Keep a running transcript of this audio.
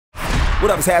What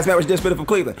up, it's HazMatt with Dishin from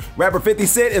Cleveland. Rapper 50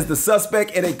 Cent is the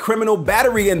suspect in a criminal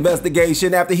battery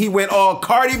investigation after he went all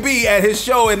Cardi B at his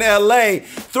show in LA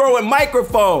throwing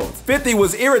microphones. 50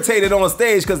 was irritated on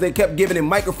stage because they kept giving him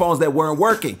microphones that weren't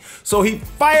working. So he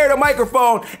fired a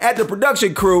microphone at the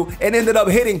production crew and ended up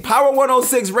hitting Power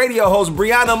 106 radio host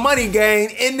Brianna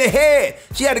Moneygain in the head.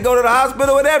 She had to go to the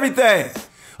hospital and everything.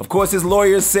 Of course, his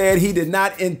lawyers said he did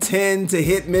not intend to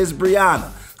hit Miss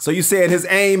Brianna. So you saying his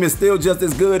aim is still just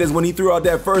as good as when he threw out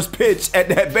that first pitch at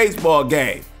that baseball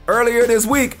game. Earlier this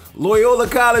week, Loyola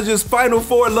College's Final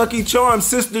Four Lucky Charms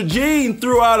sister Jean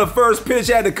threw out a first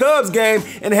pitch at the Cubs game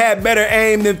and had better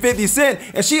aim than 50 Cent,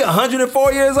 and she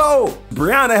 104 years old.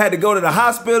 Brianna had to go to the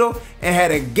hospital and had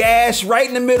a gash right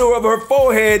in the middle of her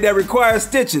forehead that requires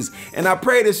stitches, and I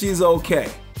pray that she's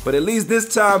okay. But at least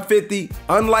this time, 50,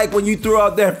 unlike when you threw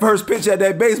out that first pitch at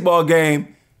that baseball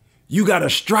game, you got a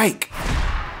strike.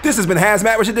 This has been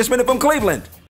HazMatt with Dishin from Cleveland.